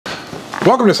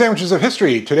Welcome to Sandwiches of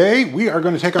History. Today we are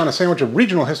going to take on a sandwich of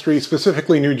regional history,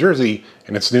 specifically New Jersey,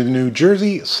 and it's the New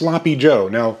Jersey Sloppy Joe.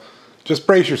 Now, just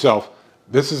brace yourself.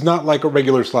 This is not like a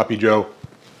regular Sloppy Joe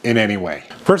in any way.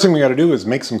 First thing we got to do is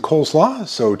make some coleslaw.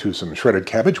 So to some shredded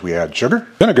cabbage we add sugar,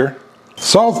 vinegar,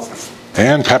 salt,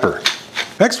 and pepper.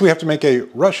 Next we have to make a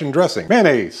Russian dressing,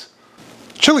 mayonnaise,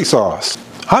 chili sauce,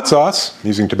 hot sauce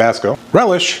using Tabasco,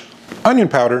 relish, onion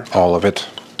powder, all of it,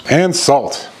 and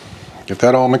salt. Get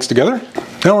that all mixed together.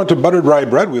 Now onto buttered rye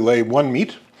bread. We lay one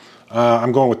meat.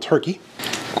 I'm going with turkey.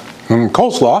 And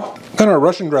coleslaw, then our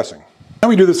Russian dressing. Now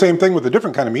we do the same thing with a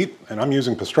different kind of meat, and I'm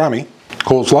using pastrami.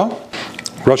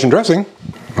 Coleslaw, Russian dressing,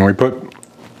 and we put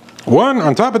one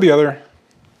on top of the other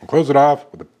and close it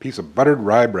off with a piece of buttered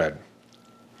rye bread.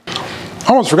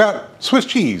 Almost forgot Swiss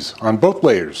cheese on both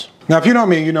layers. Now if you know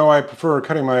me, you know I prefer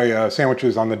cutting my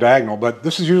sandwiches on the diagonal, but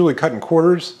this is usually cut in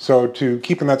quarters, so to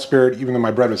keep in that spirit, even though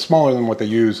my bread is smaller than what they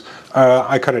use,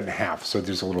 I cut it in half, so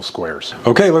there's a little squares.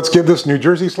 Okay, let's give this New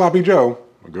Jersey Sloppy Joe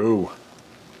a go.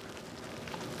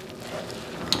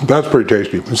 That's pretty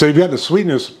tasty. So you've got the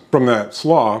sweetness from that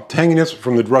slaw, tanginess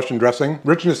from the Russian dressing,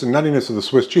 richness and nuttiness of the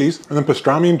Swiss cheese, and then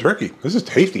pastrami and turkey. This is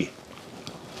tasty.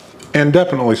 And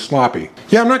definitely sloppy.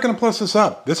 Yeah, I'm not going to plus this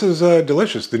up. This is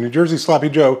delicious. The New Jersey Sloppy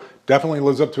Joe definitely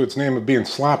lives up to its name of being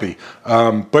sloppy.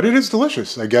 But it is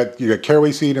delicious. You got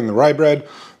caraway seed in the rye bread,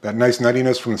 that nice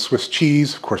nuttiness from the Swiss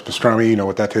cheese. Of course, pastrami, you know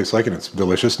what that tastes like, and it's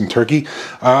delicious. And turkey.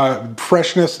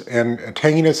 Freshness and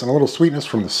tanginess and a little sweetness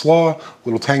from the slaw, a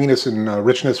little tanginess and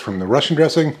richness from the Russian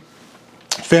dressing.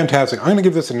 Fantastic. I'm going to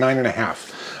give this a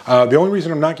 9.5. The only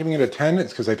reason I'm not giving it a 10 is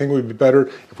because I think it would be better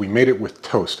if we made it with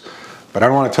toast. But I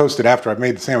don't want to toast it after I've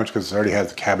made the sandwich because it already has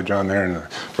the cabbage on there and the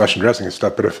Russian dressing and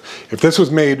stuff. But if this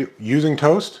was made using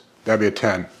toast, that'd be a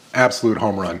 10. Absolute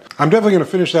home run. I'm definitely going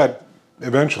to finish that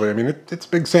eventually. I mean, it's a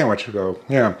big sandwich, so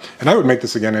yeah. And I would make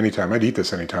this again anytime. I'd eat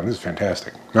this anytime. This is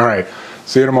fantastic. All right,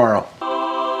 see you tomorrow.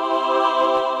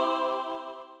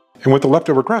 And with the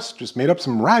leftover crust, just made up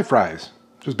some rye fries.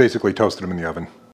 Just basically toasted them in the oven.